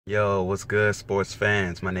Yo, what's good, sports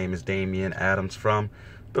fans? My name is Damian Adams from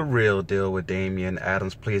The Real Deal with Damian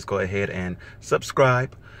Adams. Please go ahead and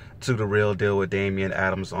subscribe to The Real Deal with Damian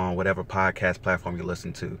Adams on whatever podcast platform you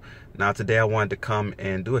listen to. Now, today I wanted to come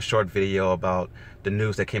and do a short video about the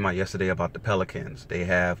news that came out yesterday about the Pelicans. They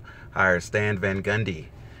have hired Stan Van Gundy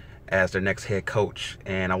as their next head coach,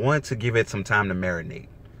 and I wanted to give it some time to marinate,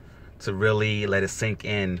 to really let it sink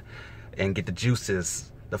in and get the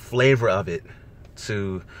juices, the flavor of it,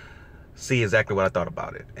 to see exactly what I thought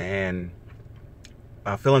about it. And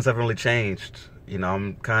my feelings haven't really changed.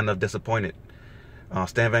 I'm kind of disappointed.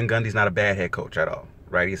 Stan Van Gundy's not a bad head coach at all,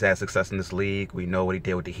 right? He's had success in this league. We know what he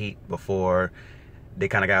did with the Heat before they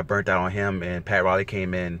kind of got burnt out on him, and Pat Riley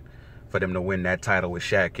came in for them to win that title with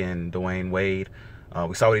Shaq and Dwayne Wade.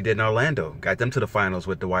 We saw what he did in Orlando, got them to the finals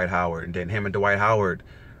with Dwight Howard, and then him and Dwight Howard,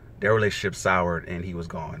 their relationship soured and he was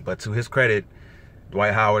gone. But to his credit,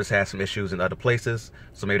 Dwight Howard's had some issues in other places,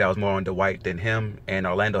 so maybe that was more on Dwight than him. And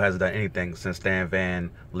Orlando hasn't done anything since Stan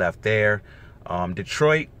Van left there.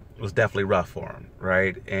 Detroit was definitely rough for him,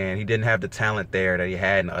 right? And he didn't have the talent there that he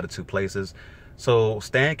had in the other two places. So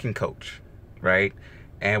Stan can coach, right?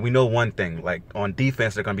 And we know one thing, like on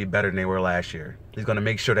defense, they're going to be better than they were last year. He's going to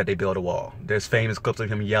make sure that they build a wall. There's famous clips of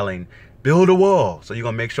him yelling, "Build a wall." So you're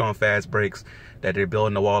going to make sure on fast breaks that they're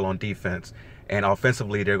building the wall on defense. And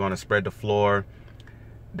offensively, they're going to spread the floor.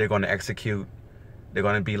 They're going to execute. They're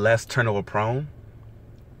going to be less turnover prone.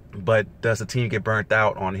 But does the team get burnt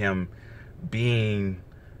out on him being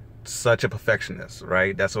such a perfectionist,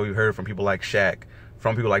 right? That's what we heard from people like Shaq,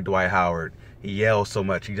 from people like Dwight Howard. He yells so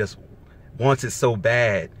much. He just wants it so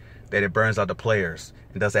bad that it burns out the players.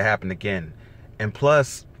 And does it happen again? And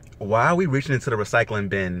plus, why are we reaching into the recycling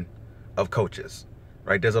bin of coaches,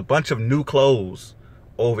 right? There's a bunch of new clothes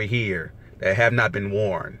over here that have not been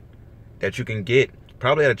worn that you can get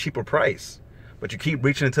probably at a cheaper price, but you keep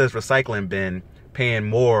reaching into this recycling bin, paying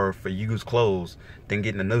more for used clothes than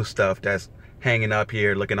getting the new stuff that's hanging up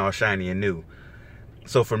here looking all shiny and new.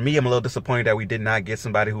 So for me, I'm a little disappointed that we did not get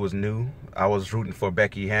somebody who was new. I was rooting for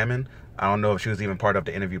Becky Hammond. I don't know if she was even part of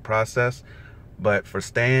the interview process, but for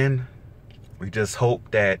Stan, we just hope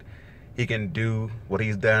that he can do what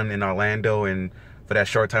he's done in Orlando and for that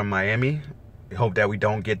short time in Miami. We hope that we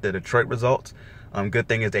don't get the Detroit results. Good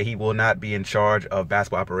thing is that he will not be in charge of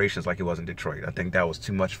basketball operations like he was in Detroit. I think that was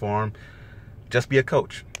too much for him. Just be a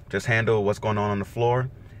coach. Just handle what's going on the floor,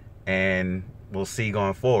 and we'll see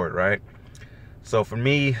going forward, right? So for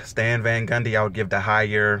me, Stan Van Gundy, I would give the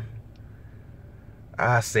hire,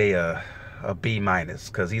 I say a B minus,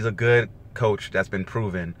 because he's a good coach that's been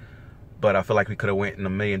proven, but I feel like we could have went in a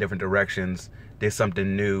million different directions, did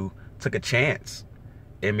something new, took a chance,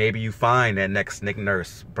 and maybe you find that next Nick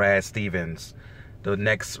Nurse, Brad Stevens, the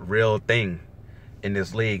next real thing in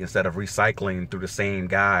this league, instead of recycling through the same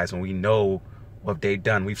guys when we know what they've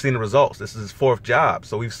done. We've seen the results. This is his fourth job,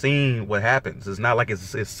 so we've seen what happens. It's not like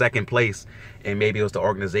it's his second place and maybe it was the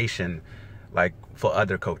organization like for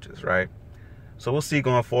other coaches, right? So we'll see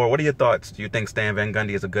going forward. What are your thoughts? Do you think Stan Van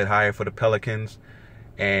Gundy is a good hire for the Pelicans?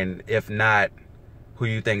 And if not, who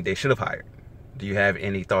do you think they should have hired? Do you have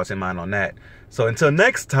any thoughts in mind on that? So until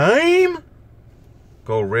next time,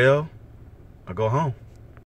 go real or go home.